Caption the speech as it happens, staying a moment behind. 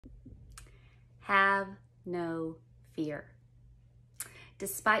Have no fear.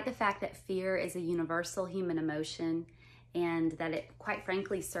 Despite the fact that fear is a universal human emotion and that it, quite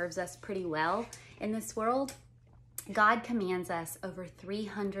frankly, serves us pretty well in this world, God commands us over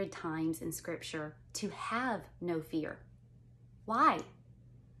 300 times in Scripture to have no fear. Why?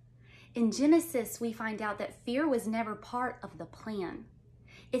 In Genesis, we find out that fear was never part of the plan.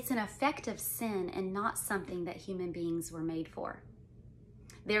 It's an effect of sin and not something that human beings were made for.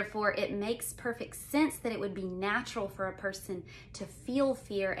 Therefore, it makes perfect sense that it would be natural for a person to feel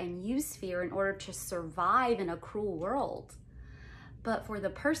fear and use fear in order to survive in a cruel world. But for the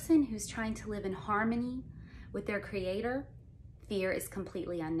person who's trying to live in harmony with their Creator, fear is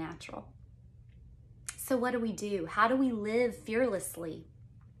completely unnatural. So what do? How do we live fearlessly?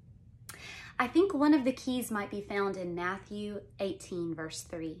 I think one of the keys might be found in Matthew 18, verse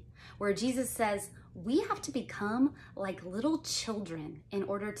 3, where Jesus says, we have to become like little children in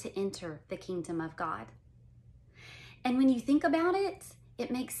order to enter the kingdom of God. And when you think about it, it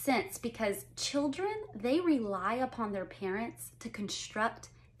makes sense because children, they rely upon their parents to construct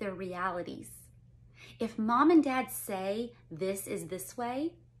their realities. If mom and dad say this is this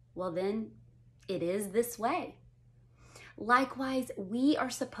way, well then it is this way. Likewise, we are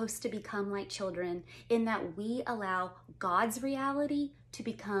supposed to become like children in that we allow God's reality to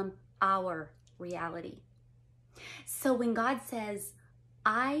become our reality. So when God says,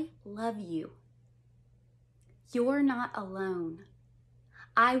 I love you, you're not alone,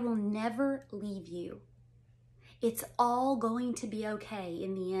 I will never leave you, it's all going to be okay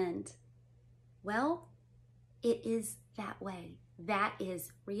in the end. Well, it is that way. That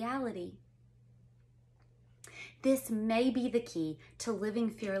is reality. This may be the key to living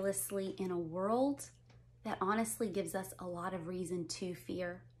fearlessly in a world that honestly gives us a lot of reason to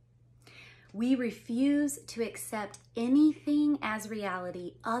fear. We refuse to accept anything as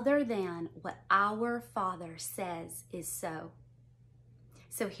reality other than what our Father says is so.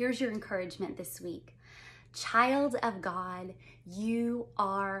 So here's your encouragement this week. Child of God, you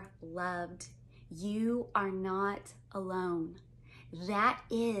are loved. You are not alone. That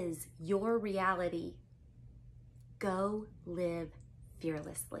is your reality. Go live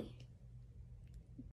fearlessly.